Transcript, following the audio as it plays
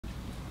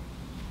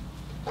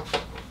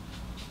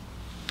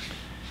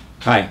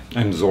Hi,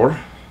 I'm Zor.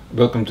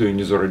 Welcome to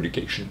Unizor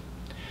Education.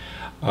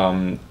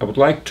 I would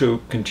like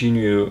to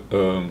continue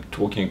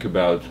talking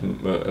about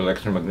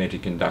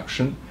electromagnetic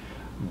induction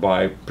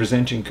by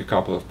presenting a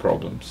couple of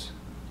problems,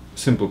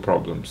 simple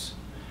problems,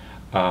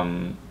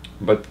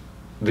 but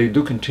they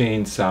do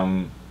contain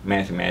some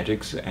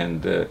mathematics,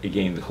 and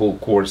again, the whole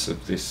course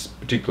of this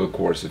particular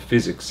course of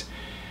physics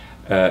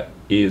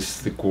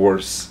is the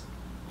course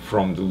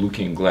from the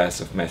looking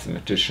glass of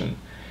Mathematician.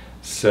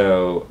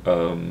 So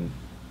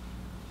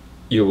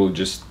you will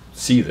just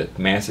see that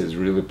math is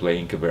really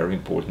playing a very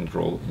important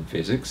role in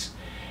physics,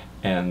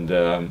 and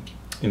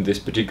in this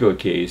particular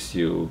case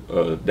you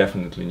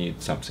definitely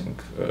need something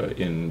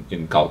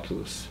in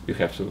calculus. You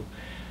have to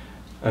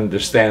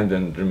understand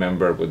and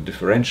remember what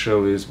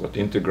differential is, what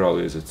integral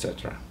is,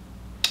 etc.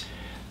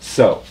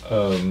 So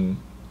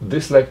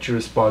this lecture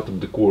is part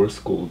of the course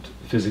called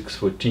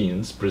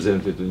Physics4Teens,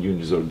 presented on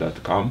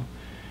Unizor.com,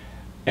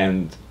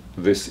 and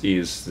this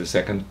is the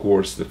second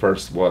course. The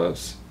first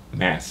was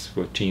Math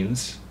for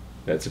Teens.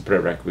 That's a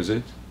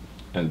prerequisite,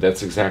 and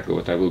that's exactly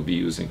what I will be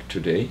using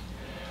today.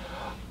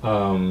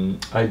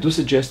 I do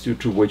suggest you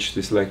to watch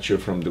this lecture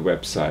from the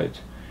website,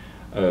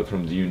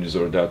 from the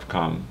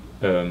Unizor.com.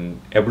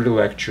 Every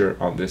lecture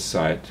on this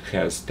site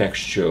has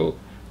textual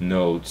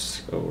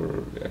notes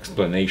or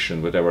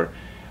explanation, whatever,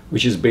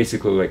 which is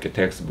basically like a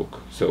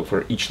textbook. So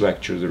for each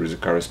lecture there is a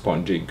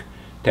corresponding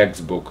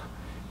textbook.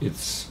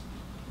 It's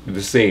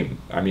the same.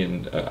 I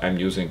mean, I'm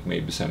using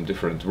maybe some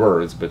different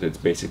words, but it's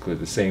basically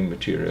the same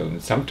material,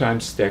 and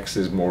sometimes text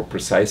is more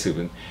precise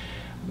even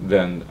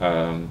than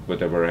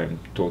whatever I'm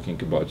talking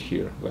about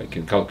here, like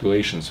in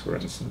calculations, for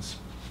instance.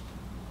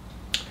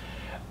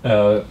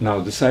 Now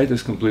the site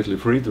is completely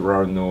free. There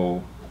are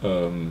no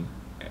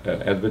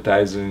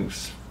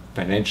advertisings,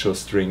 financial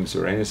strings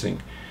or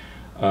anything.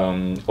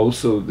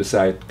 Also the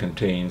site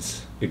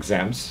contains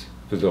exams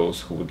for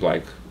those who would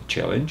like a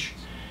challenge,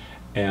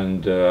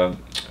 and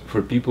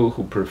for people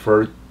who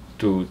prefer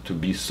to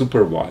be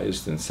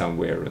supervised in some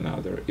way or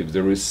another. If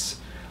there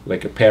is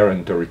like a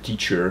parent or a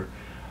teacher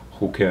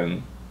who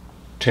can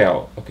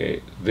tell,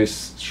 okay,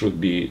 this should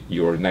be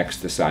your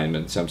next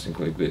assignment, something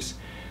like this.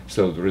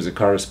 So there is a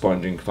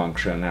corresponding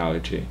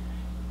functionality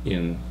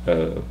in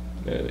the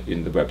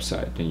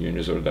website, in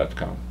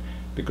Unizor.com,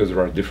 because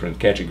there are different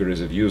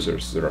categories of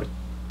users. There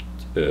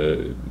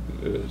are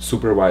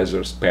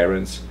supervisors,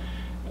 parents,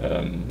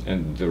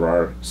 and there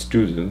are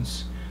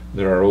students.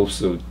 There are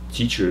also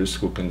teachers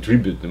who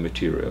contribute the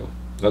material,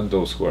 not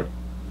those who are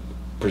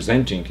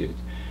presenting it,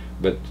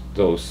 but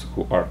those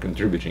who are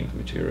contributing the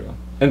material.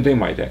 And they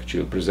might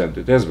actually present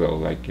it as well,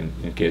 like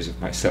in case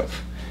of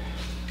myself.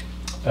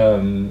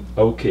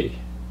 Okay,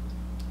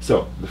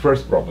 so the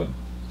first problem.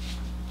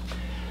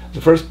 The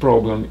first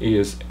problem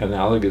is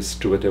analogous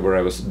to whatever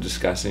I was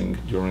discussing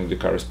during the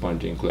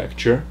corresponding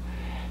lecture.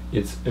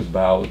 It's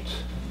about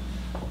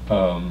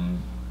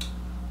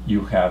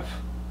you have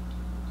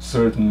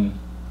certain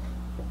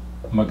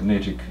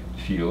magnetic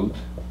field,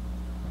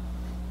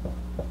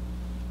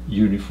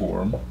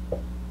 uniform,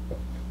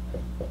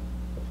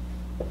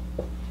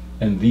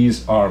 and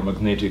these are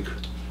magnetic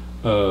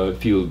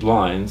field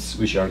lines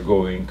which are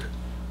going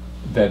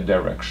that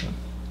direction,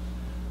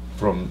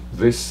 from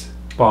this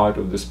part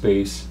of the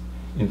space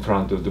in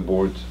front of the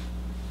board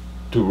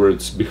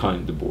towards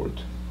behind the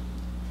board.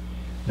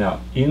 Now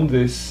in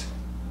this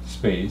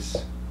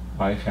space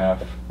I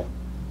have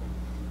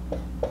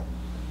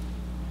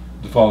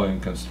the following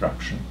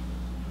construction.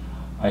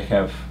 I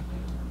have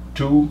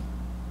two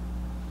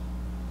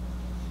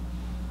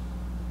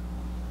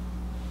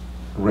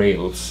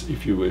rails,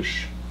 if you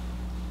wish.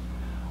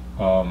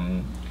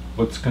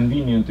 What's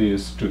convenient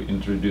is to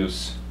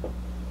introduce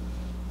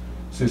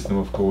system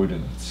of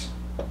coordinates.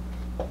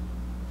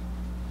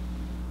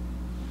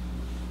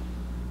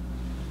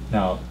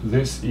 Now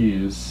this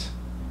is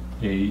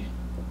A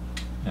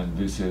and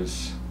this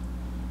is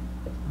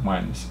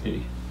minus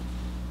A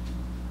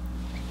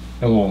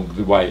along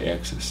the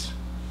y-axis,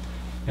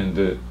 and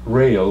the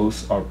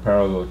rails are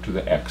parallel to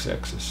the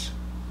x-axis,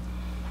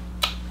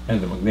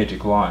 and the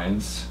magnetic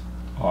lines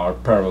are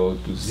parallel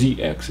to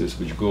z-axis,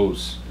 which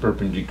goes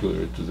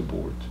perpendicular to the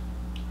board.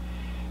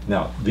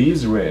 Now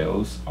these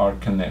rails are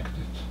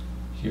connected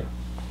here,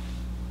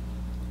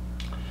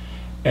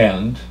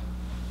 and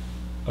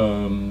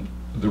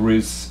there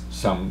is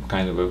some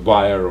kind of a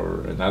wire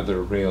or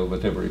another rail,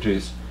 whatever it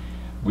is,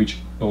 which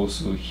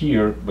also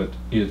here, but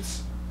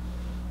it's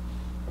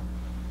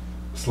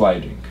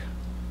sliding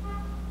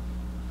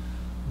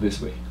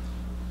this way.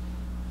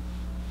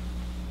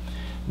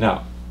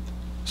 Now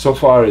so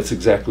far it's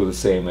exactly the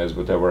same as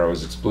whatever I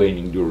was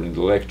explaining during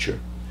the lecture,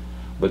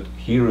 but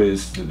here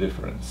is the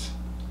difference.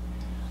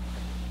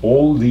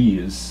 All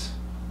these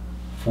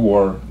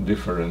four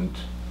different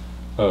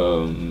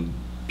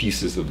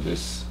pieces of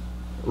this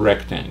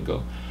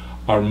rectangle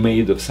are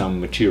made of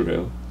some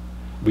material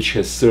which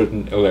has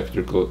certain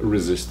electrical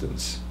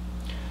resistance.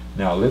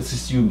 Now let's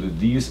assume that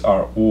these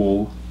are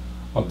all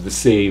of the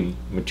same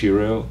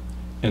material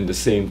and the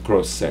same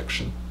cross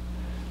section.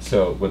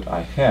 So what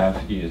I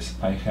have is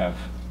I have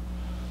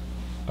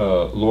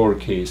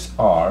lowercase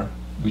r,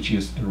 which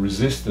is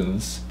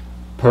resistance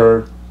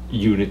per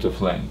unit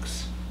of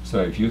length.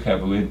 So if you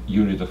have a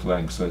unit of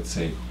length, let's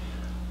say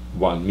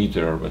 1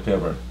 meter or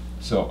whatever,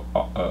 so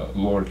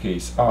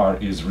lowercase r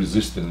is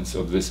resistance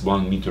of this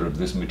 1 meter of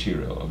this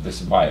material, of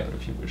this wire,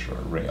 if you wish, or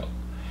rail.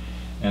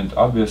 And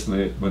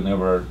obviously,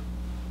 whenever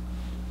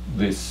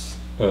this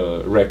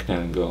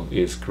rectangle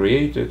is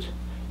created,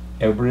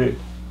 every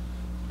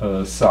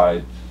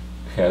side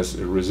has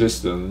a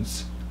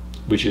resistance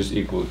which is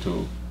equal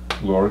to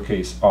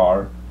lowercase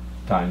r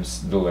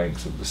times the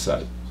length of the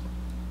side.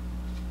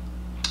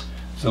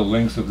 So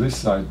length of this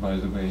side, by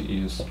the way,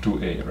 is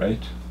 2a,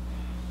 right?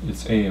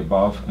 It's a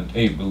above and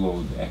a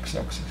below the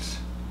x-axis.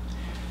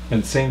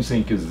 And same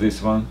thing as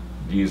this one,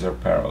 these are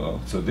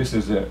parallel. So this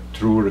is a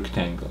true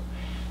rectangle.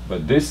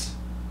 But this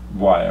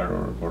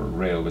wire or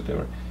rail,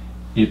 whatever,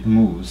 it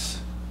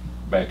moves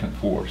back and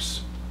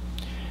forth.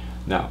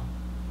 Now,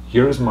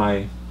 here's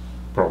my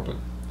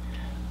problem.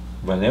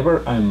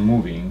 Whenever I'm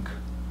moving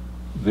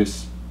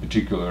this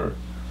particular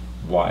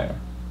wire,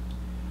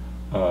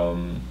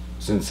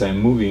 since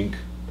I'm moving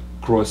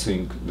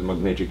crossing the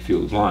magnetic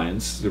field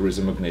lines, there is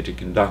a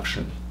magnetic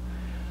induction.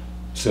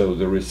 So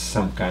there is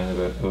some kind of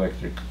an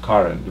electric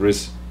current, there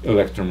is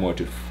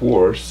electromotive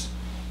force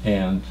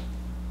and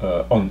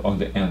on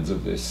the ends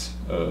of this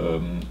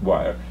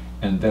wire,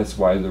 and that's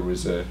why there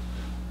is a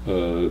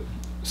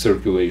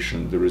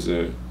circulation, there is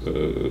a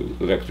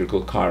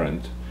electrical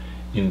current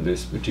in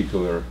this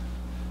particular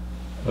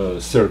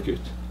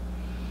circuit.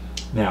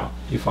 Now,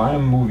 if I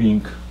am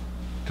moving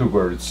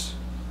towards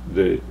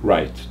the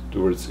right,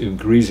 towards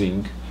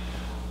increasing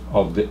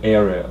of the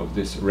area of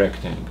this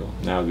rectangle,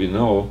 now we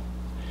know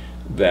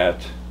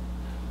that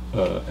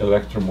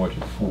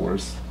electromotive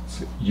force,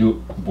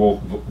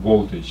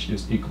 voltage,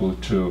 is equal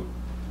to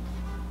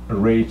a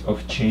rate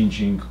of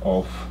changing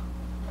of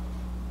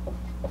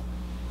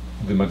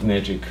the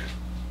magnetic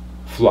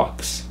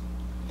flux,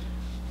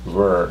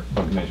 where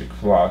magnetic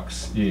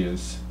flux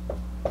is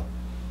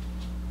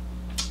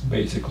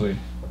basically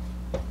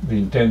the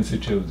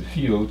intensity of the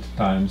field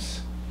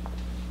times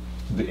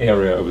the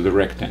area of the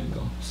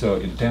rectangle. So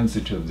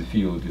intensity of the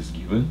field is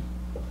given,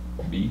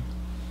 B,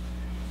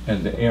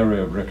 and the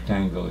area of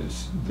rectangle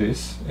is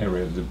this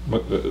area of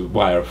the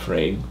wire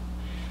frame.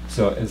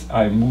 So as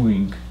I'm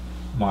moving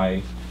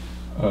my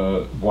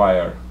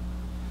wire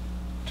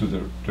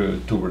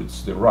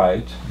towards the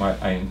right,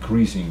 I'm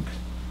increasing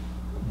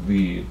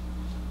the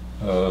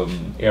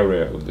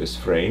area of this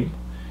frame,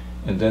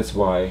 and that's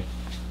why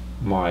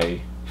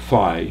my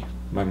phi,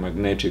 my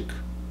magnetic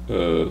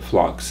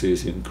flux,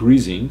 is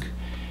increasing,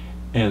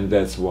 and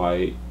that's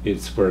why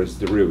its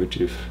first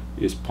derivative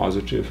is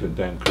positive, and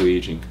I'm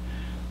creating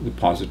the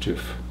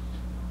positive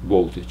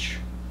voltage.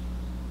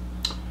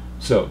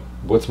 So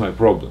what's my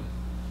problem?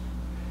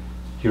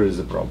 Here is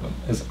the problem.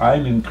 As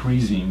I'm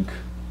increasing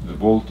the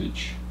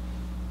voltage,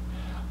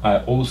 I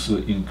also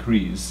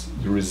increase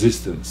the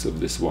resistance of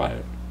this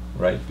wire,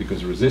 right?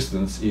 Because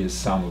resistance is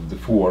sum of the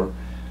four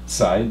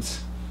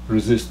sides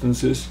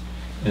resistances,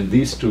 and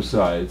these two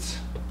sides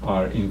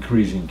are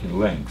increasing in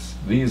length.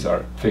 These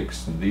are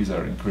fixed and these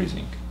are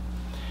increasing.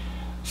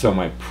 So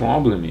my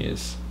problem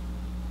is,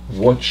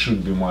 what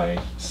should be my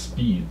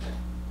speed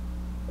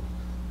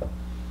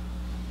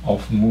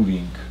of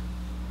moving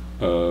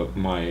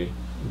my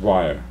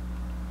wire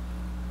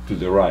to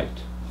the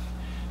right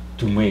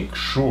to make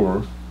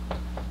sure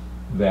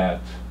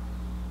that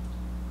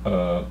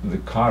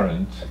the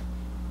current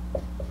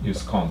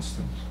is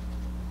constant.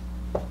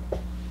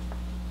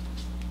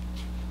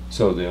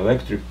 So the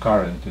electric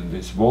current in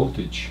this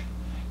voltage,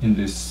 in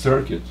this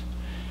circuit,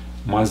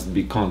 must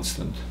be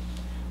constant.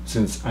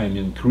 Since I'm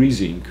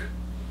increasing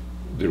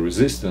the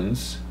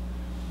resistance,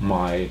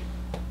 my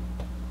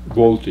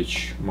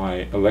voltage,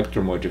 my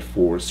electromotive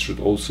force should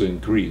also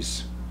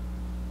increase,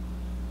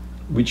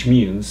 which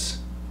means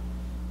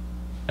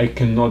I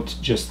cannot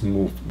just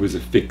move with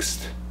a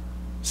fixed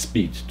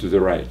speed to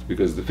the right,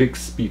 because the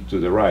fixed speed to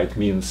the right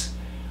means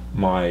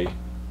my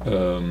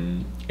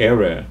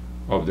area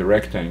of the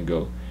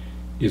rectangle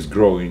is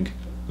growing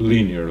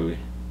linearly,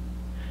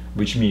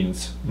 which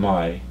means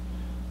my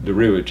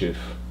derivative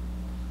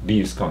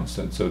b is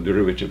constant, so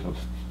derivative of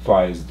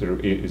phi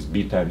is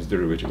b times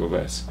derivative of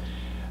s.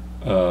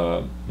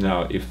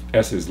 Now if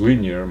s is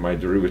linear, my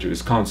derivative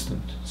is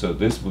constant, so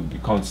this would be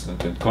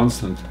constant, and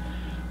constant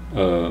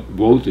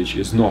voltage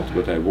is not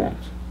what I want,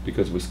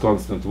 because with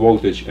constant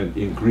voltage and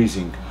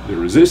increasing the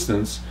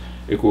resistance,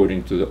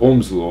 according to the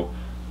Ohm's law,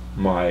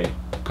 my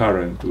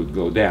current would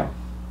go down.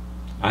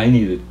 I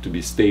need it to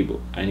be stable.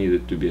 I need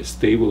it to be a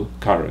stable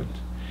current,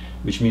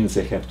 which means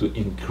I have to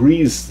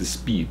increase the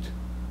speed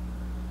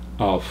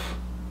of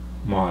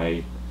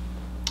my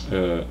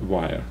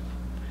wire.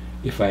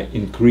 If I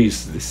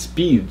increase the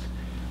speed,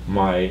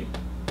 my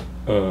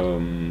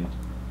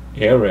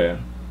area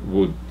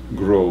would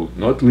grow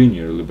not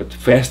linearly but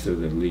faster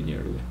than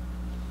linearly.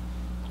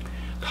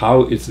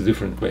 How, it's a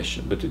different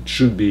question, but it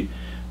should be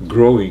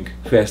growing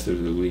faster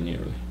than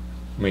linearly,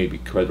 maybe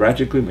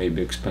quadratically,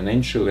 maybe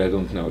exponentially, I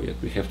don't know yet.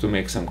 We have to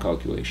make some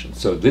calculations.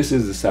 So this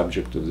is the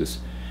subject of this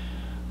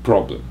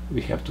problem.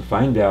 We have to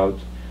find out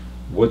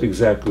what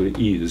exactly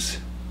is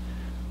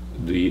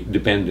the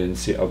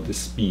dependency of the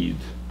speed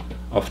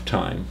of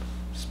time.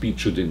 Speed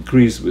should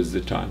increase with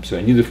the time, so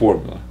I need a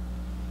formula.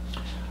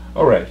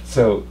 Alright,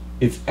 so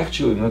it's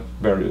actually not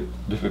very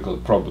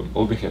difficult problem.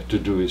 All we have to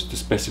do is to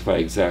specify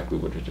exactly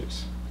what it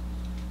is.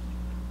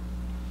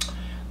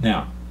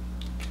 Now,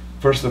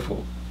 first of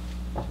all,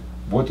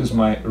 what is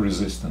my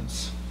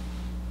resistance?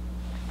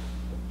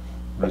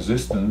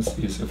 Resistance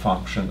is a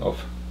function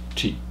of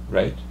t,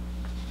 right?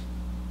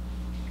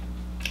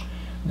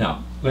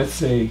 Now, let's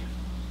say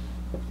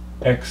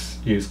x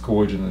is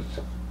coordinate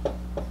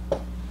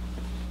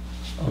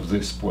of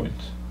this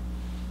point,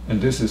 and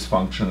this is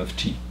function of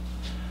t.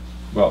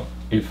 Well,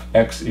 if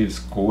x is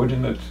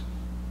coordinate,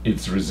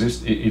 its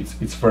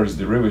first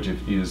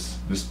derivative is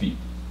the speed.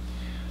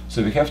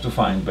 So we have to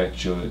find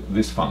actually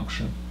this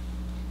function,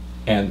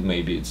 and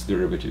maybe its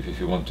derivative if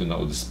you want to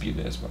know the speed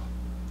as well.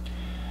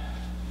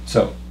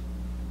 So,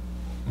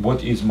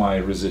 what is my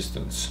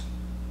resistance?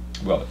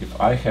 Well, if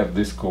I have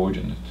this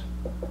coordinate,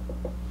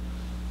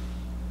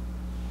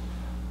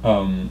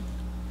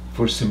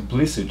 for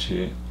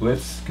simplicity,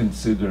 let's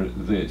consider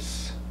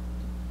this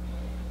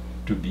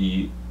to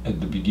be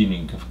at the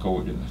beginning of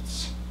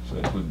coordinates, so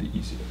it would be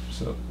easier.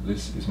 So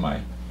this is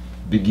my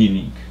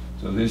beginning.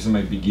 So this is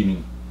my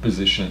beginning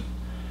position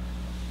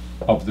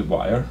of the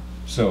wire.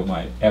 So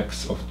my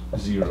x of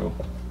 0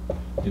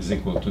 is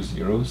equal to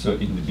 0. So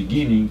in the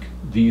beginning,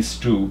 these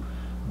two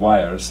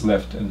wires,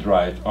 left and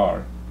right,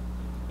 are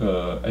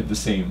at the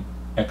same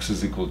x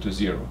is equal to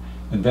 0.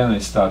 And then I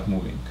start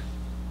moving.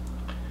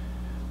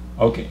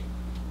 Okay,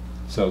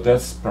 so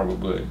that's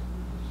probably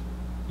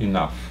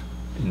enough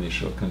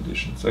initial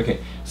conditions. Okay,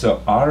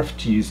 so r of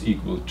t is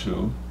equal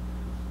to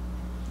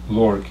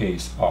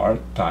lowercase r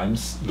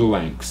times the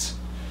length.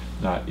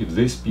 Now, if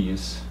this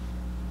piece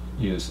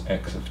is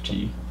x of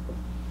t,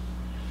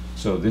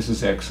 so this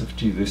is x of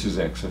t, this is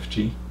x of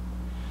t,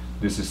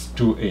 this is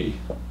 2a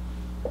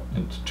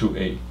and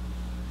 2a,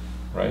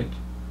 right?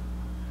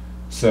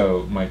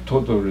 So my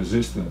total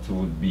resistance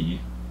would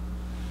be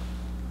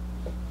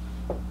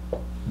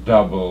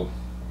double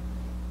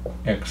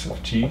x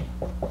of t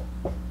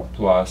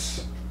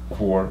plus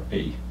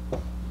 4a,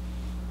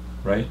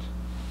 right?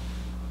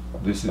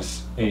 This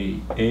is a.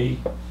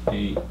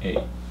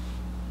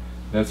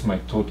 That's my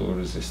total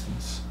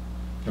resistance.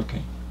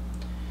 Okay.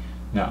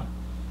 Now,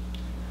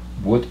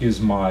 what is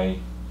my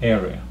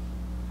area?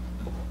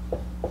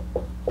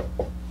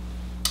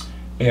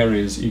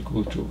 Area is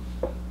equal to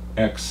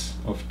x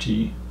of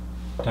t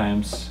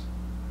times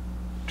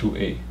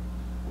 2a.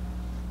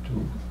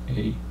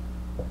 2a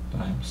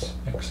times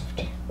x of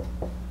t.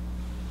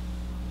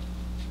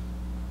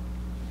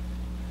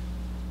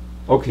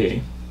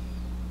 Okay.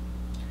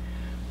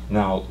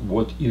 Now,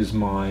 what is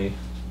my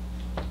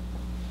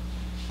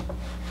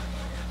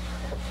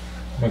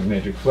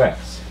magnetic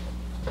flux?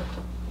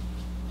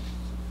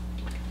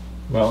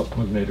 Well,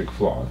 magnetic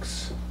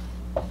flux,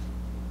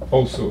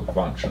 also a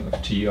function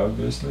of t,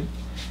 obviously.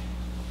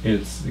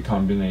 It's the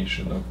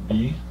combination of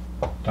B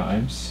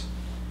times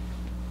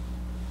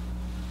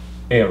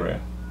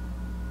area.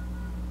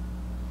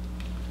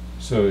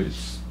 So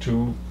it's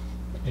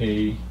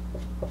 2a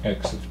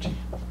x of t.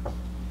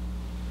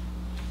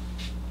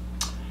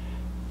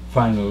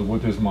 Finally,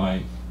 what is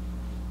my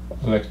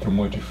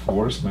electromotive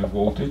force, my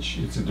voltage?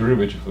 It's a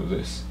derivative of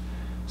this.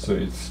 So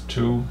it's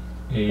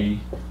 2a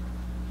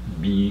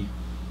b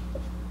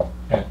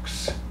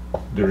x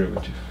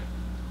derivative.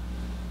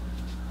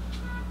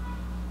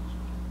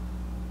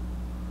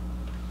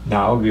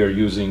 Now we are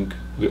using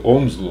the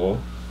Ohm's law.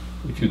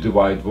 If you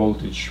divide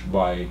voltage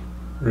by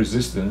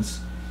resistance,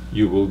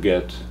 you will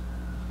get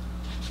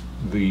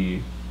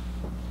the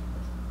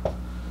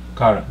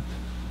current.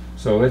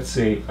 So let's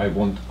say I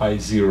want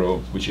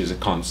I0, which is a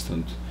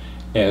constant,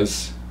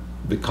 as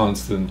the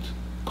constant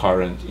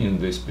current in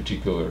this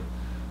particular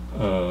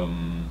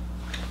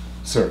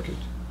circuit.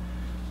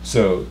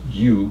 So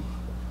U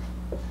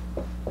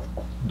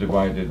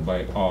divided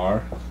by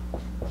R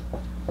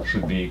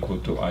should be equal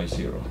to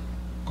I0,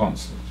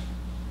 constant.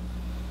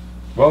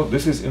 Well,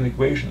 this is an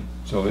equation,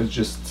 so let's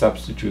just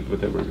substitute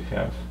whatever we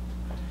have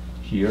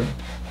here.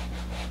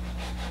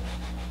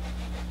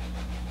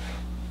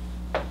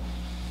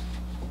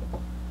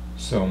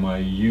 So my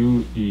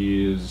U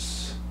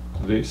is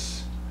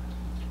this,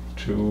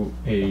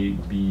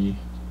 2ab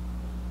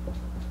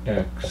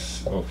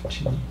x of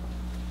t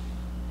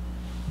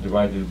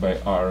divided by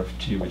r of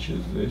t, which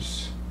is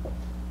this,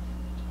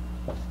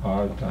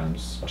 r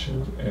times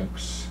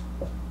 2x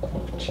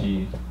of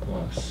t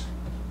plus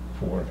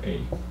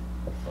 4a.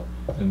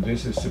 And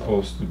this is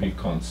supposed to be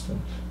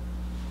constant.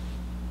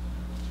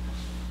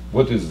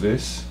 What is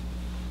this?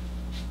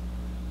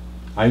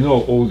 I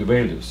know all the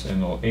values. I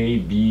know a,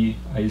 b,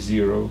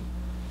 I0,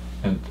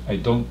 and I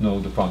don't know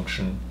the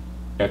function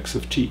x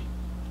of t.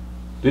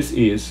 This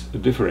is a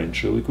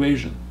differential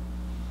equation.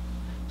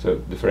 So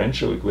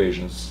differential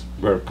equations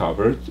were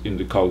covered in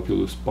the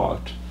calculus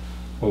part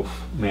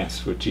of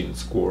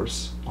Math4Teens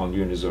course on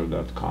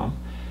Unizor.com.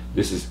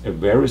 This is a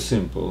very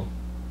simple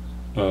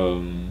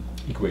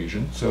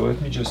equation, so let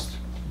me just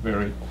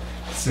very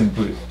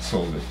simply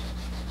solve it.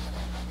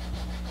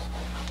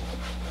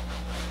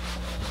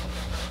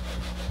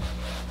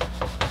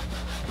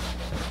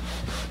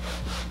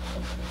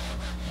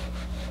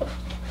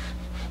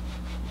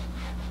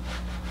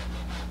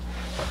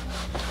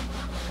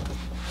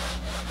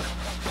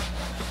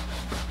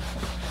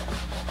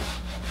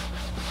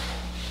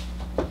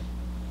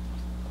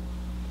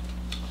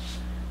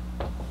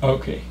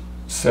 Okay,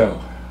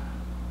 so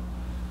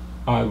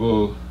I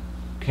will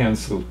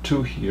cancel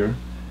 2 here,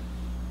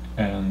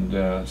 and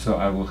so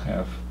I will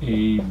have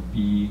a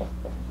b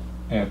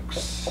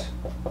x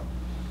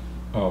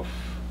of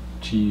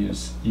t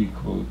is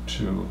equal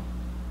to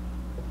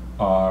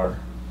r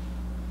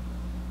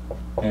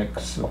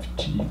x of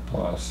t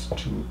plus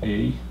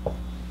 2a,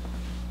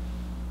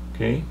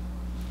 okay,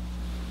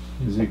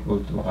 is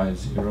equal to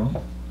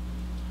I0,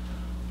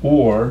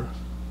 or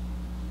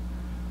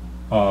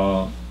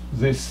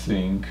this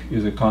thing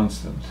is a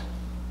constant,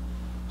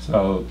 so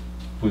I'll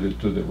put it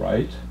to the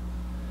right,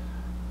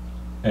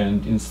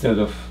 and instead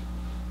of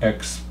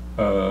x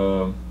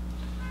prime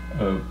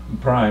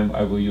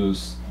I will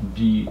use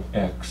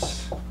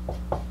dx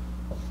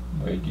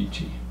by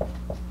dt,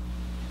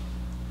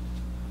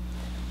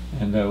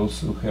 and I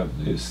also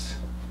have this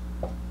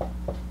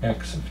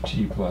x of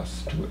t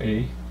plus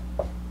 2a,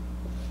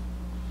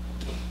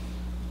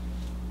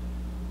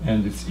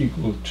 and it's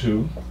equal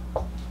to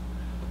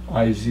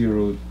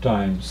I0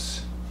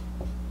 times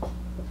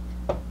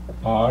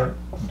r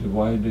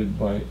divided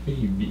by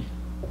ab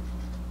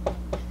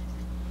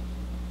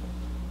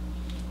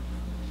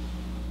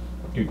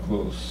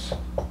equals,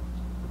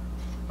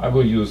 I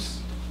will use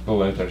the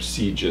letter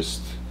c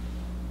just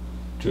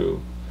to,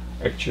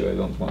 actually I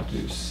don't want to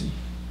use c,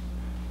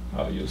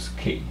 I'll use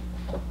k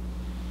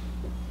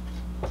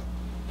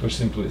for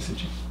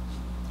simplicity,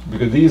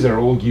 because these are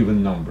all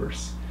given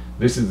numbers.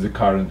 This is the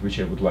current which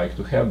I would like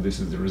to have, this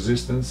is the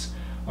resistance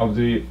of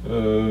the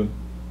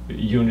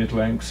unit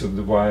lengths of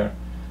the wire,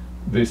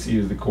 this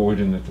is the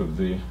coordinate of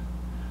the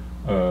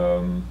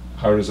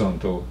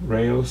horizontal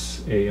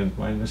rails, a and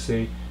minus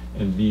a,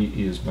 and b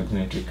is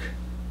magnetic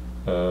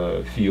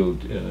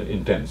field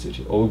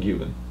intensity, all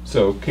given.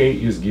 So k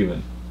is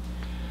given.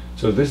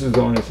 So this is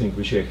the only thing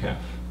which I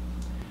have.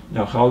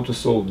 Now how to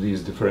solve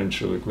these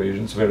differential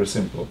equations? Very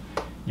simple.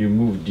 You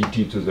move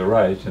dt to the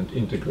right and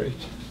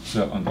integrate.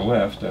 So on the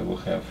left I will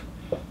have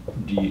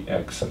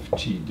dx of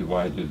t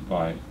divided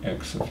by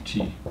x of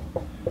t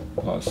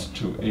plus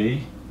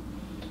 2a.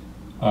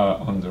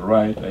 On the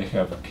right I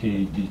have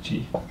k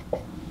dt.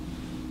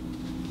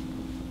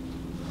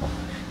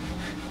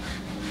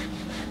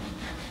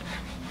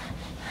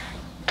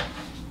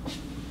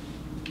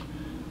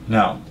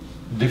 Now,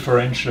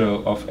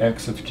 differential of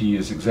x of t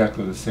is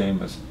exactly the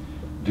same as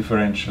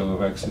differential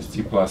of x is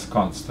t plus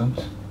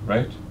constant,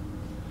 right?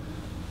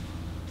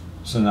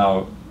 So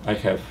now I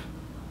have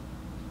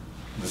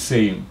the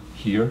same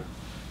here,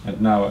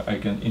 and now I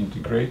can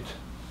integrate.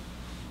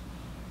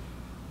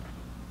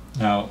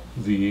 Now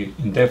the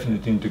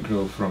indefinite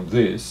integral from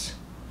this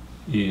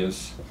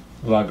is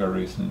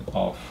logarithm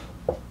of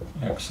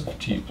x of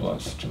t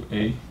plus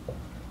 2a.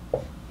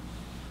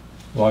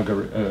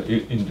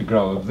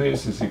 Integral of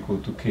this is equal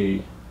to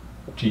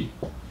kt,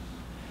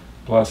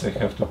 plus I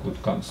have to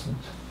put constant.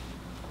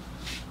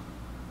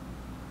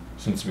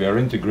 Since we are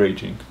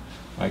integrating,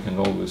 I can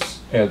always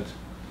add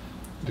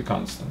the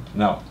constant.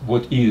 Now,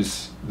 what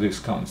is this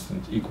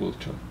constant equal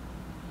to?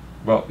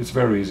 Well, it's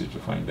very easy to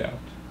find out.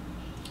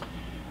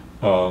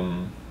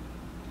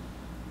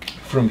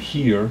 From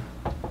here,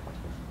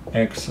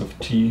 x of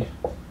t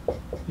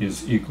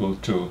is equal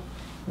to,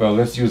 well,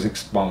 let's use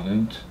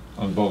exponent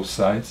on both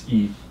sides,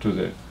 e to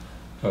the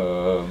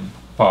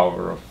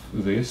power of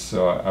this,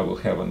 so I will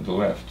have on the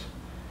left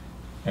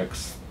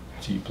xt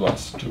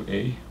plus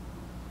 2a.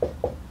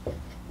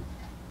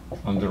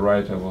 On the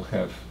right I will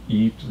have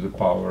e to the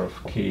power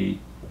of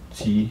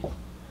kt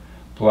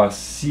plus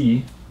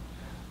c,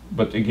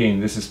 but again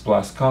this is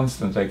plus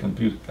constant, I can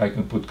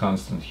put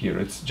constant here,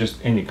 it's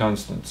just any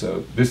constant,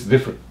 so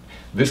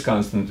this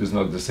constant is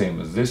not the same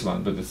as this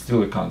one, but it's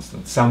still a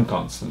constant, some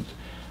constant.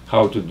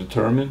 How to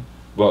determine?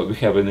 Well, we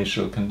have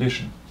initial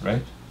condition,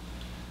 right?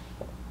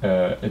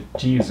 At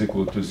t is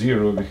equal to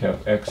 0, we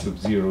have x of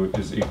 0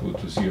 is equal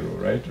to 0,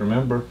 right?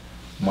 Remember,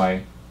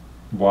 my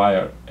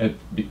wire at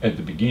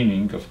the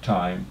beginning of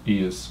time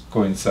is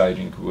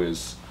coinciding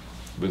with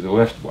the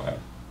left wire.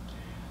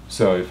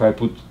 So if I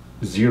put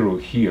 0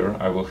 here,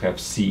 I will have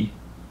c,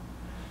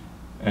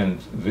 and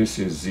this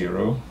is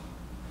 0,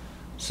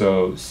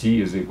 so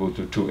c is equal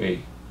to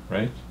 2a,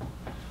 right?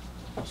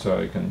 So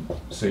I can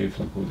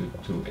safely put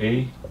it to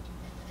a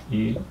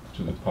e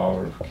to the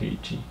power of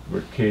kt,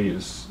 where k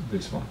is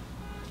this one.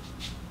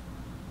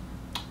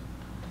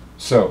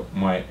 So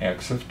my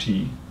x of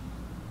t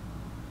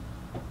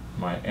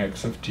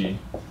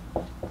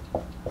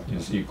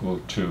is equal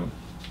to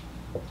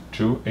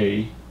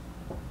 2a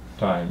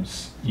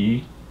times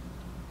e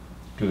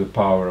to the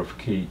power of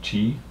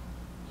kt,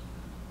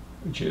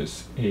 which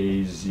is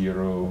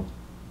a0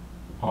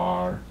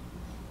 r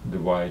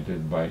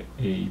divided by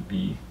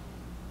ab,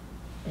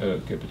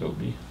 capital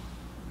B,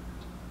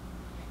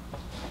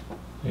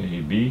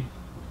 ab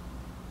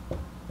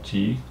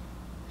t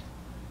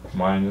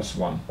minus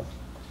 1,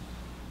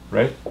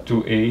 right?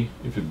 2a,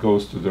 if it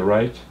goes to the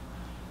right,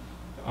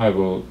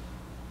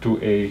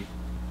 2a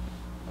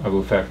I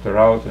will factor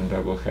out, and I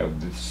will have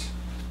this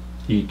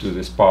e to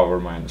this power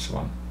minus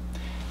 1.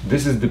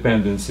 This is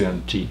dependency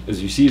on t.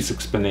 As you see, it's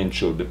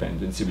exponential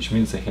dependency, which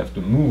means I have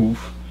to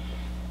move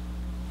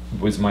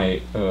with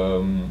my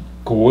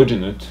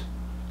coordinate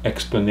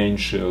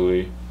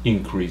exponentially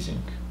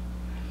increasing.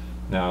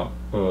 Now,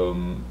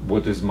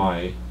 what is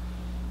my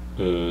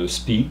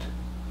speed?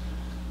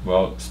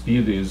 Well,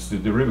 speed is the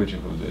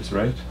derivative of this,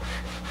 right?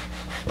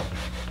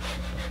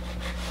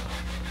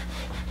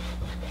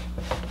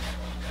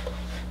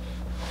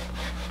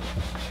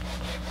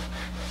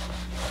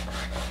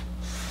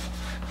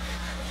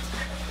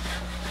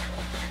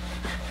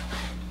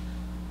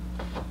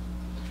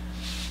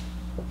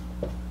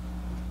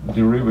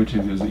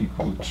 Derivative is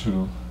equal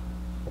to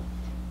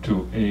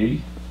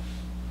 2a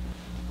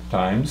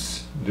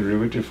times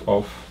derivative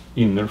of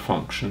inner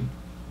function,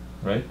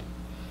 right?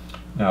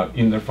 Now,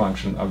 inner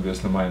function,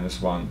 obviously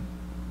minus 1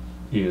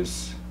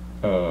 is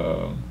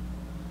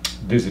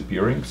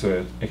disappearing,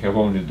 so I have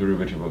only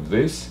derivative of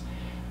this.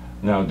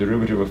 Now,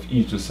 derivative of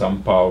e to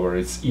some power,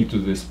 it's e to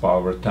this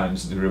power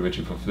times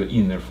derivative of the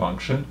inner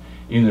function.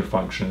 Inner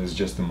function is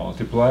just a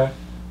multiplier,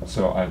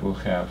 so I will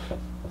have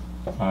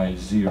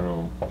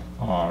I0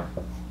 r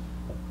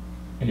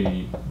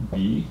a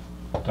b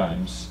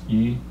times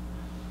e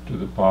to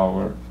the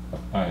power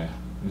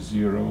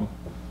I0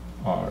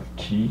 r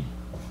t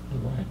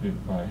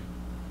divided by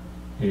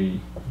a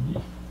b.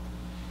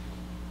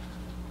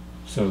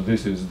 So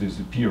this is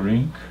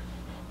disappearing.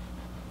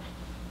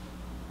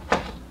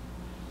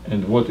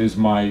 And what is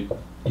my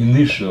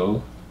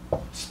initial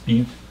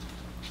speed?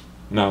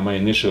 Now my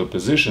initial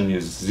position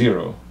is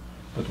 0,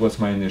 but what's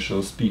my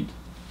initial speed?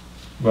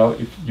 Well,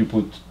 if you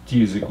put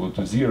t is equal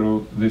to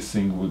 0, this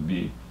thing would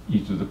be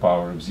e to the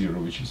power of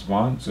 0, which is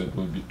 1, so it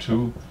will be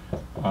 2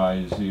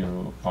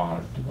 I0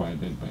 r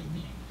divided by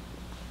b.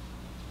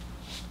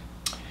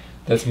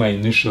 That's my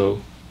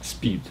initial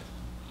speed.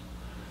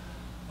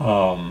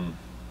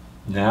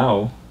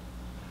 Now,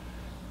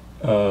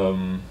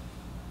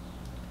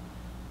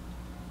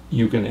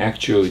 you can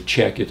actually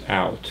check it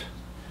out,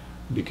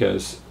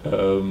 because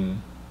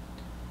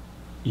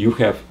you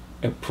have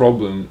a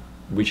problem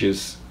which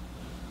is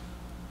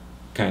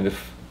kind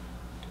of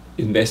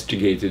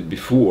investigated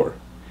before.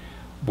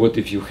 What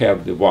if you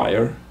have the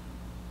wire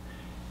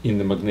in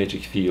the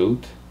magnetic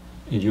field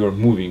and you are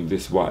moving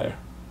this wire?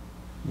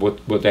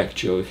 What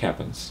actually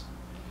happens?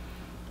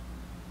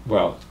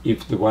 Well,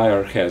 if the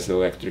wire has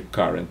electric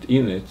current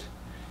in it,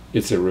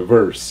 it's a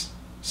reverse.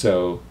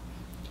 So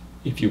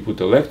if you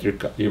put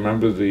electric, you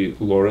remember the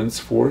Lorentz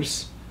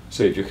force?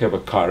 So if you have a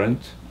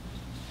current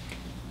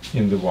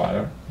in the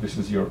wire, this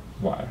is your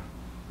wire,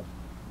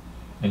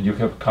 and you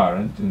have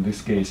current, in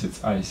this case it's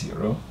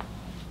I0.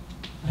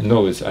 I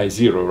know it's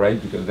I0,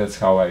 right? Because that's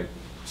how I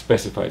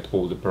specified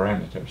all the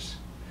parameters.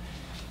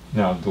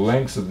 Now the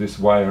length of this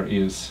wire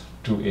is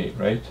 2a,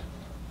 right?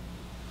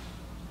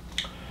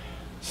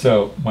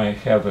 So I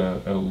have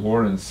a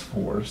Lorentz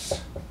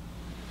force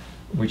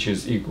which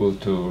is equal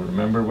to,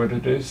 remember what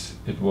it is?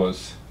 It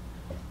was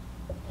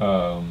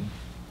the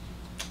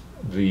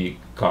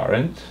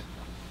current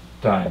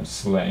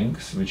times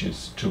length, which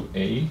is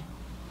 2a,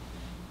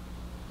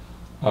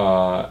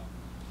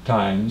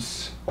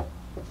 times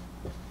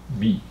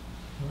b,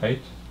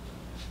 right?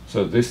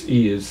 So this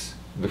is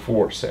the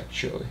force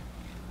actually,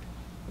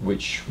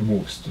 which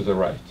moves to the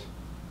right.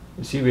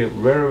 You see, we have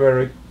very,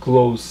 very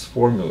close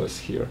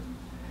formulas here.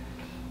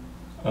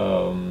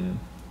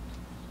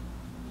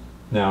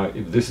 Now,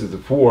 if this is the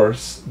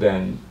force,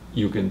 then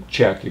you can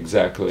check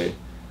exactly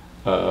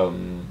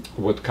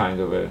what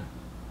kind of a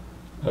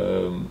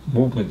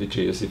movement it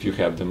is if you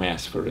have the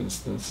mass, for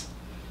instance.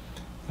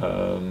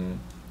 In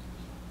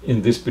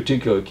this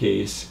particular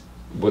case,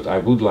 what I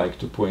would like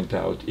to point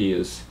out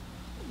is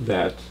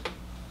that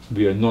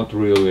we are not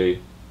really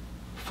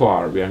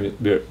far. I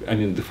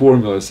mean, the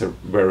formulas are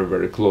very,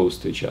 very close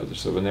to each other.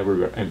 So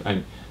whenever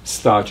I'm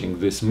starting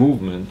this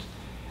movement,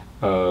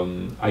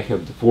 I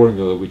have the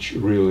formula which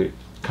really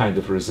kind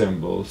of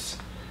resembles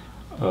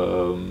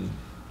the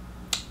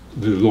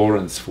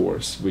Lorentz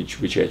force,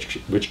 which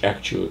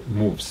actually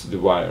moves the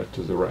wire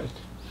to the right.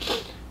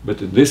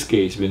 But in this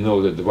case, we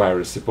know that the wire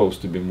is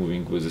supposed to be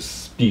moving with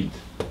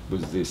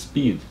this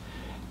speed,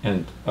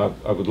 and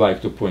I would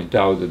like to point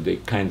out that they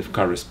kind of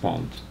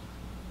correspond.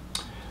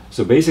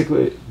 So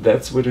basically,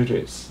 that's what it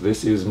is.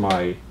 This is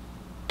my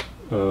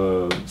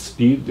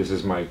speed. This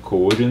is my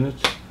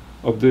coordinate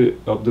of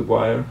the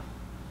wire.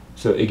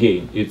 So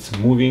again, it's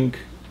moving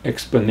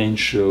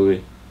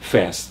exponentially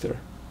faster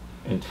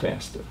and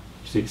faster.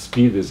 See,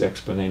 speed is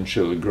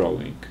exponentially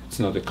growing. It's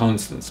not a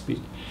constant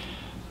speed.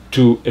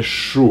 To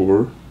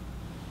assure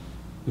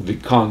the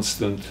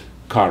constant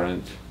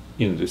current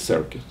in the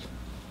circuit.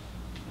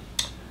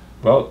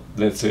 Well,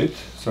 that's it.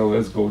 So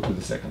let's go to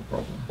the second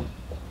problem.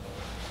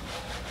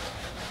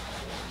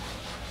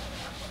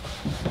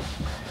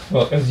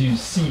 Well, as you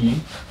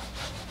see,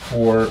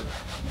 for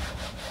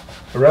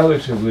a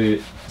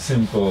relatively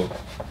simple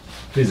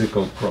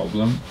physical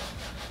problem,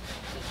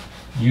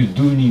 you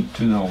do need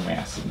to know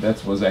mass. And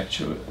that was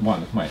actually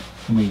one of my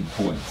main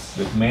points,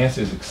 that mass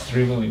is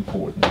extremely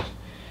important.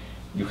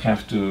 You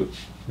have to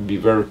be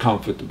very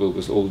comfortable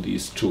with all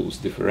these tools,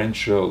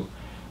 differential,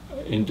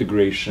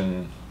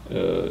 integration,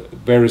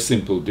 very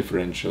simple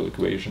differential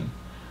equation.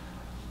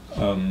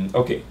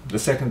 Okay, the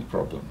second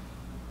problem.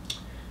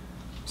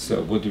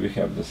 So what do we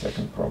have the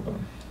second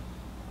problem?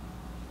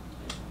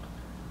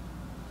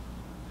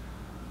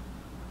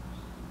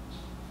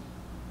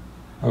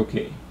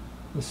 Okay,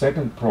 the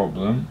second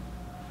problem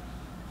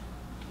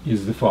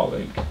is the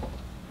following.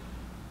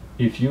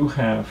 If you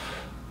have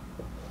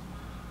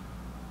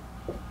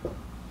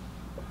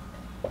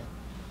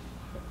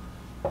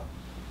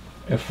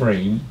a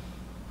frame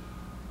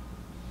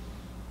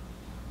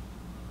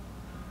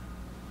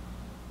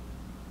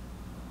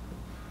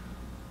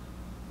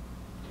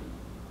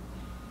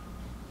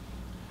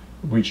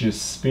which is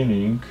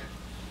spinning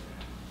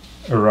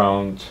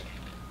around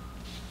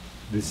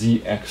the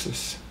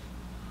z-axis.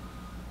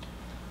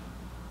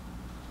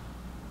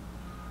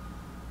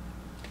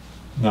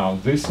 Now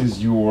this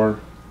is your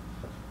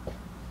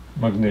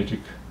magnetic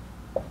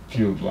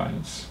field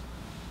lines.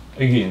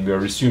 Again, we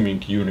are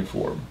assuming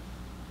uniform.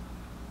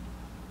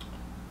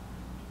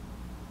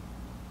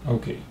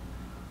 Okay.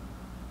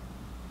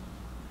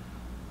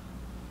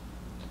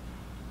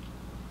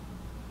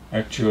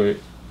 Actually,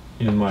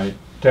 in my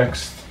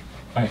text,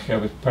 I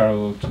have it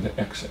parallel to the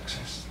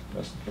x-axis.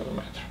 Doesn't really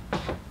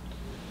matter.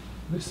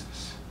 This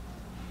is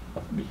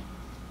B.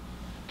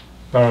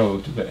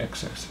 Parallel to the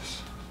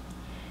x-axis.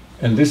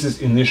 And this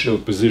is initial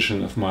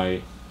position of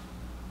my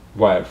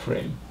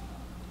wireframe.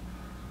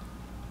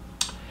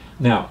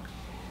 Now,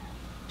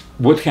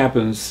 what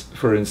happens,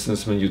 for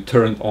instance, when you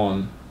turn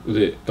on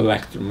the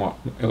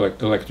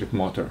electric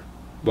motor?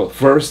 Well,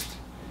 first,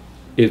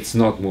 it's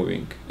not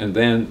moving, and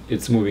then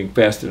it's moving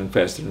faster and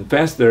faster and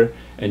faster,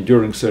 and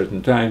during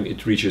certain time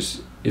it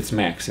reaches its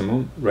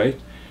maximum, right,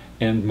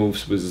 and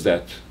moves with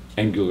that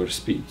angular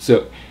speed.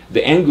 So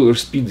the angular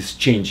speed is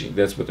changing.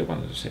 That's what I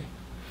wanted to say.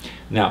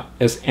 Now,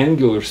 as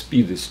angular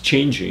speed is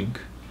changing,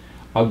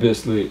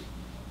 obviously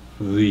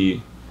the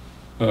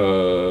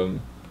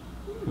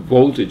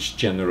voltage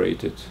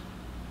generated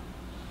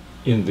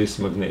in this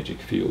magnetic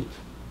field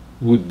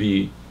would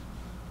be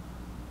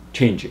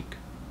changing.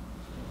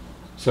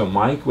 So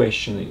my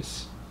question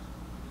is,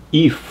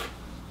 if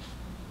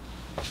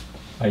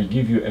I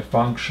give you a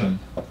function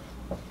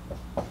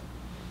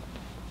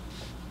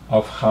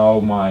of how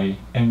my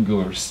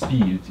angular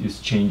speed is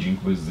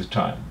changing with the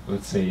time,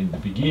 let's say in the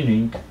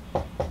beginning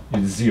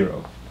it's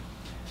 0,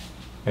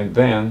 and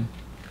then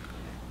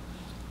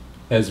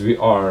as we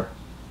are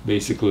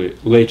basically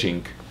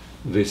letting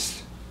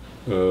this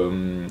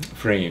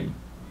frame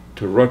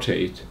to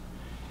rotate,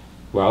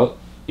 well,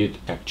 it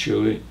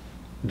actually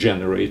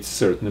generates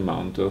certain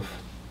amount of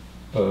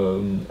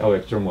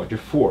electromotive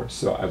force.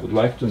 So I would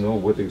like to know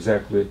what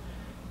exactly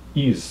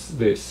is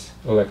this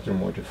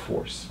electromotive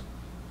force.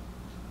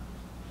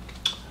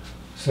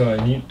 So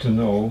I need to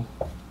know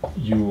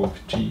U of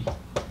t.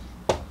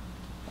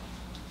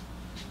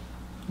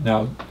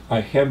 Now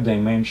I have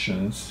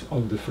dimensions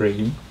of the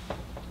frame.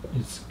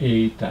 It's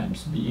A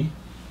times B,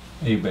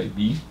 A by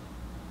B.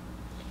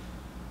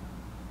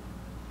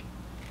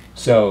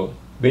 So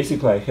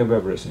basically I have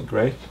everything,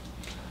 right?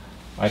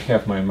 I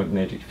have my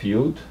magnetic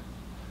field,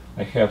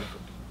 I have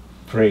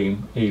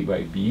frame A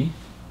by B,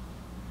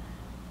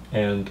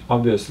 and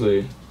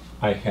obviously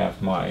I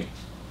have my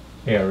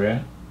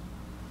area.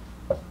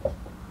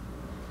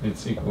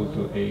 It's equal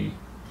to A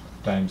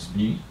times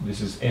B.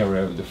 This is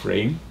area of the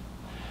frame,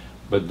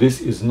 but this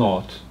is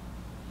not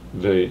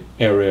the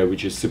area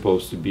which is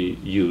supposed to be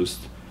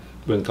used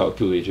when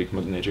calculating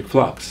magnetic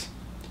flux.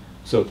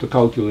 So to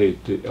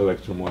calculate the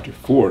electromotive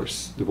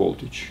force, the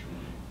voltage,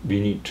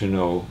 we need to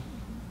know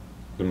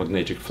the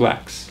magnetic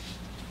flux.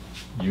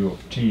 U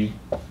of t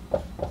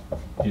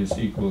is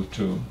equal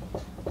to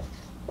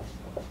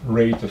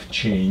rate of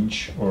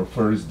change, or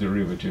first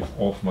derivative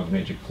of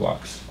magnetic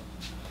flux.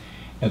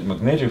 And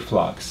magnetic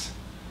flux,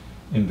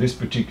 in this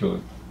particular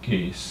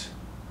case,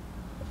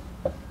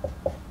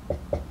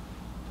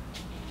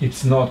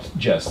 it's not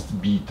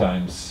just B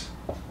times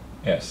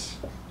S.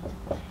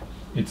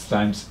 It's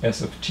times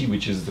S of t,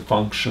 which is the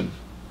function.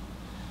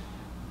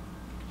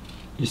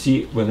 You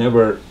see,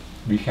 whenever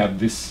we have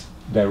this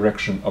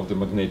direction of the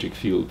magnetic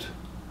field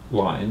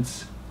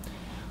lines,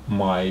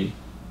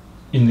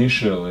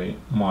 initially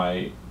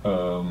my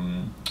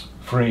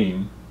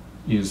frame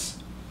is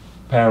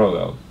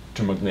parallel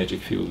to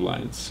magnetic field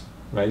lines,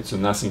 right? So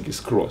nothing is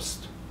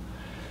crossed.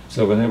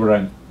 So whenever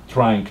I'm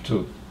trying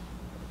to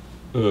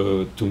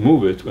to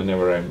move it,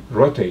 whenever I'm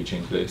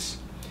rotating this,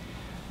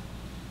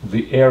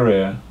 the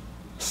area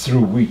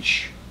through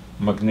which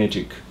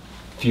magnetic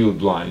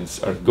field lines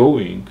are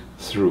going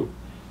through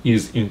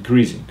is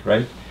increasing,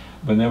 right?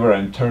 Whenever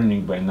I'm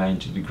turning by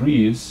 90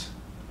 degrees,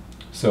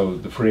 so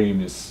the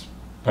frame is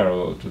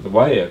parallel to the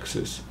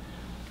y-axis,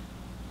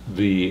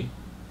 the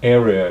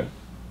area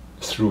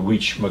through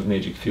which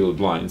magnetic field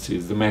lines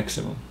is the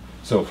maximum.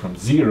 So from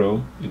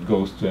 0 it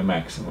goes to a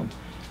maximum.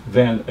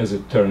 Then as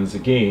it turns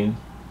again,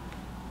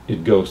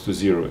 it goes to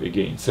 0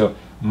 again. So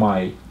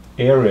my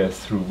area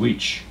through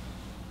which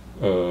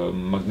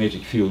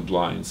magnetic field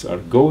lines are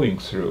going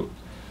through,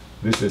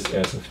 this is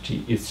S of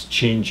t. It's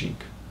changing.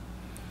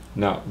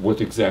 Now,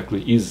 what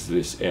exactly is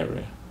this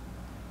area?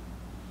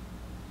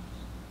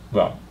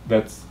 Well,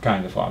 that's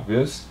kind of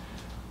obvious.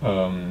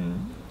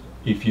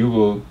 If you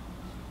will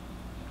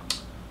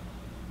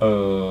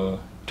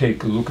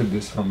take a look at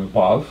this from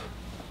above,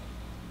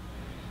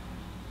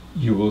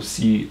 you will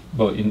see,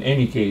 well, in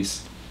any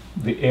case,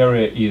 the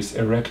area is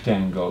a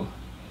rectangle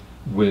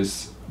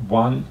with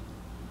one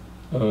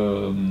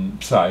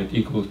side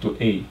equal to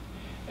A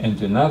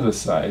and another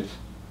side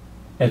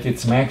at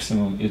its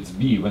maximum it's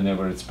B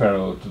whenever it's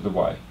parallel to the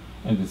Y,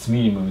 and its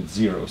minimum is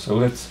 0. So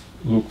let's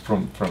look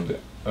from the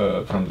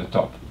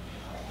top.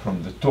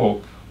 From the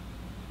top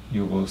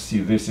you will see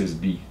this is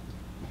B,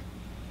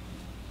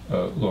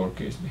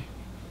 lowercase b.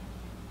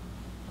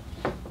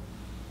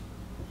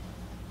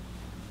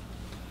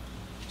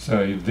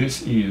 So if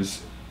this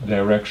is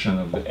direction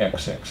of the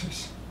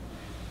x-axis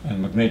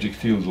and magnetic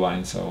field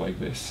lines are like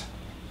this,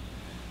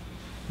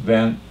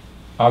 then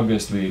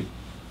obviously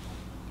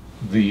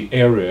the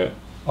area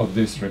of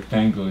this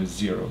rectangle is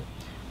 0.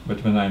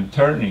 But when I'm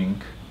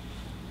turning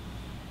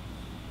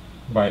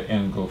by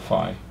angle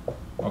phi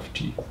of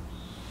t,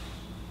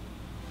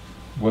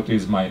 what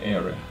is my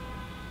area?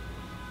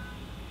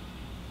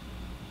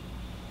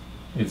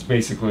 It's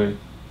basically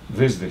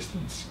this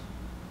distance,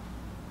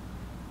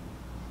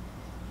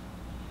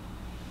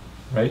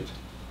 right?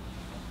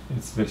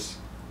 It's this.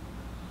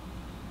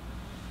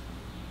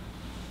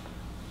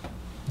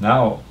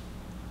 Now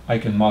I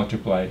can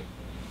multiply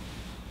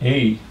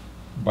A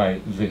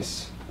by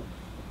this.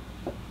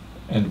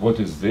 And what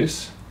is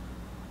this?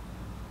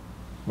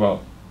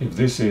 Well, if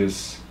this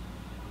is,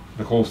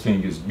 the whole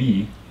thing is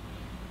B,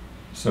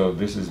 so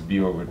this is B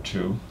over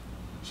 2.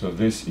 So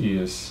this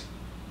is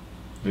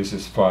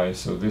phi,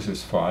 so this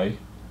is phi.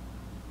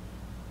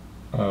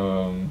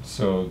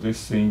 So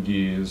this thing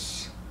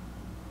is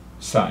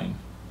sine.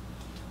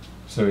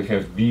 So we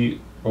have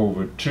B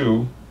over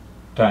 2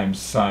 times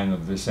sine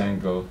of this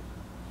angle,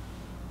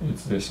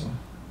 it's this one.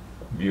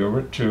 B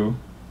over 2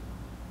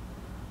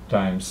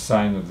 times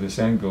sine of this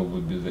angle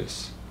would be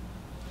this.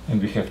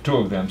 And we have two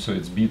of them, so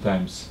it's B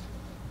times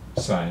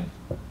sine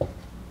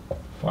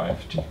phi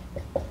of t.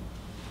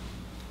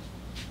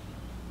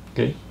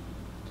 Okay?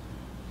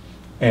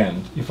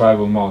 And if I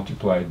will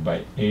multiply it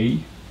by A,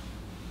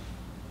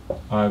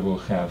 I will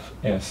have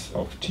S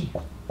of t.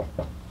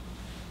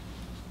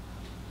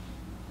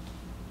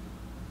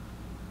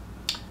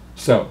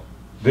 So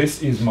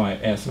this is my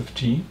S of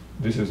t,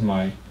 this is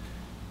my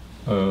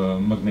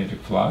magnetic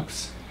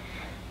flux,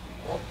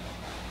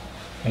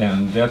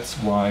 and that's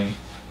why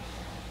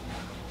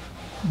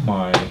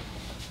my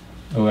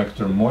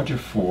electromotive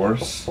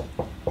force,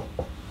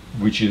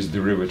 which is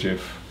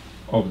derivative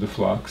of the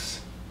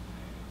flux,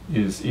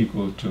 is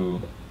equal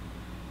to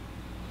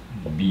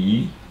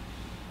B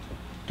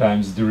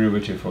times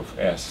derivative of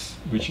S,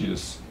 which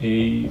is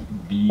A,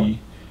 B,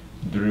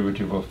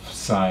 derivative of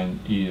sine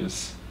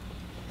is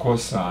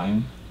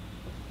cosine,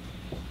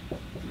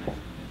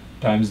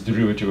 times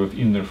derivative of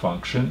inner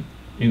function.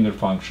 Inner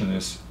function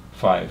is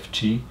phi of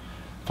t.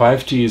 Phi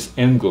of t is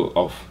angle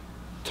of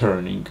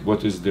turning.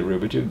 What is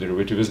derivative?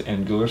 Derivative is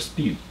angular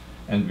speed,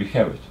 and we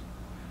have it.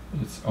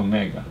 It's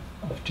omega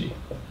of t.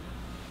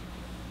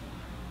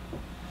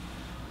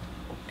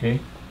 Okay?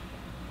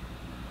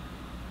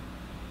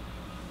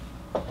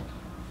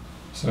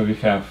 So we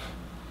have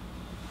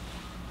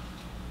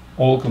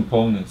all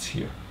components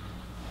here.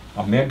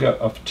 Omega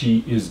of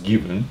t is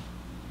given,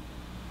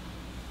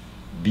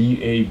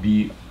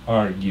 BAB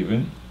are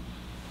given,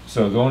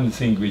 so the only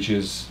thing which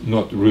is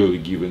not really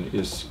given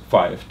is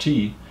phi of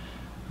t,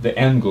 the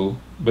angle,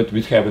 but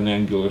we have an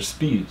angular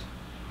speed,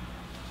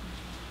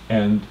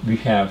 and we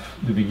have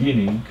the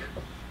beginning.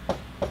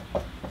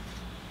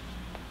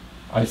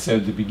 I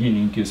said the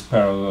beginning is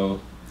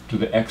parallel to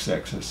the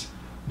x-axis,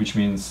 which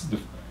means the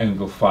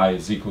angle phi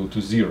is equal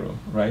to 0,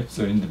 right?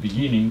 So in the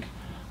beginning,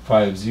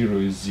 phi of 0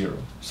 is 0.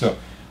 So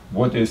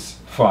what is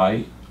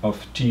phi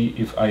of t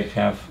if I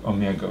have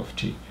omega of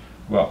t?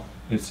 Well,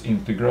 it's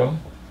integral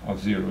of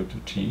 0 to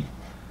t,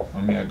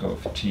 omega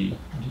of t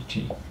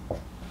dt.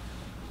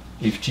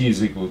 If t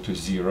is equal to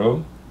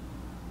 0,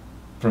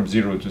 from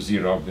 0 to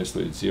 0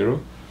 obviously it's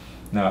 0.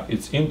 Now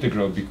it's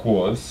integral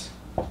because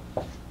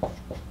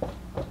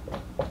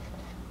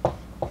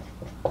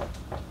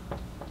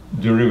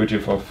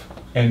derivative of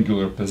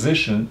angular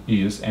position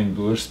is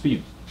angular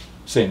speed.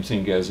 Same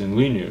thing as in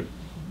linear,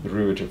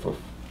 derivative of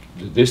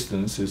The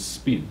distance is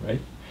speed,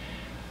 right?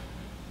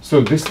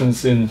 So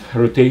distance in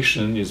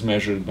rotation is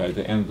measured by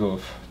the angle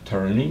of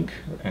turning,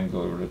 or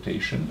angle of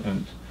rotation,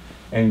 and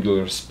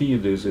angular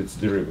speed is its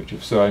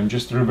derivative. So I'm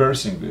just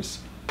reversing this.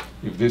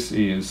 If this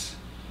is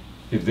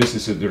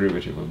a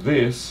derivative of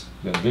this,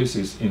 then this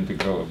is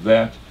integral of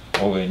that.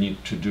 All I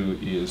need to do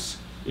is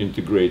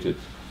integrate it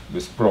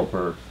with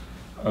proper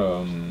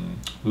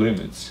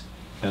limits,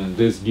 and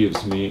this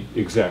gives me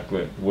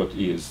exactly what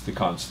is the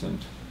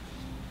constant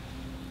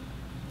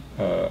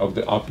of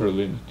the upper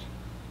limit.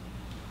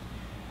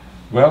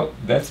 Well,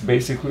 that's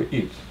basically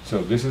it.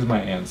 So this is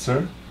my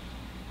answer.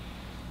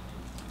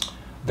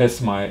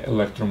 That's my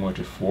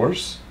electromotive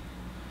force,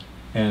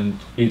 and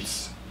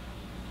it's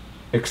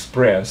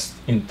expressed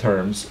in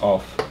terms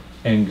of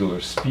angular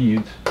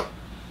speed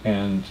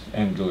and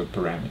angular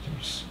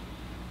parameters.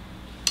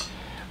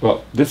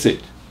 Well, that's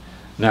it.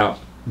 Now,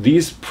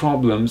 these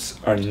problems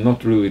are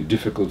not really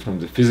difficult from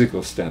the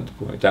physical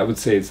standpoint. I would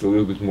say it's a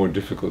little bit more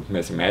difficult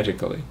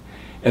mathematically,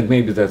 and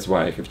maybe that's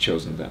why I have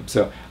chosen them.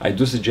 So I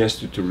do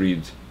suggest you to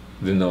read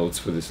the notes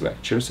for this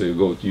lecture. So you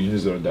go to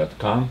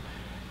unizor.com,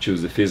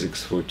 choose the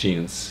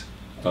Physics4Teens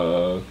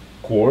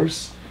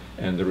course,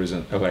 and there is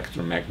an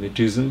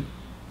Electromagnetism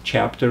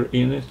chapter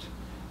in it,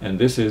 and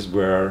this is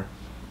where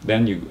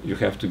then you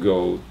have to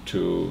go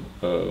to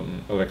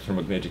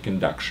electromagnetic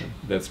induction.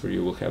 That's where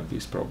you will have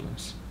these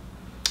problems.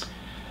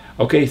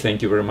 Okay,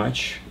 thank you very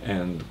much,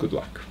 and good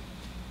luck.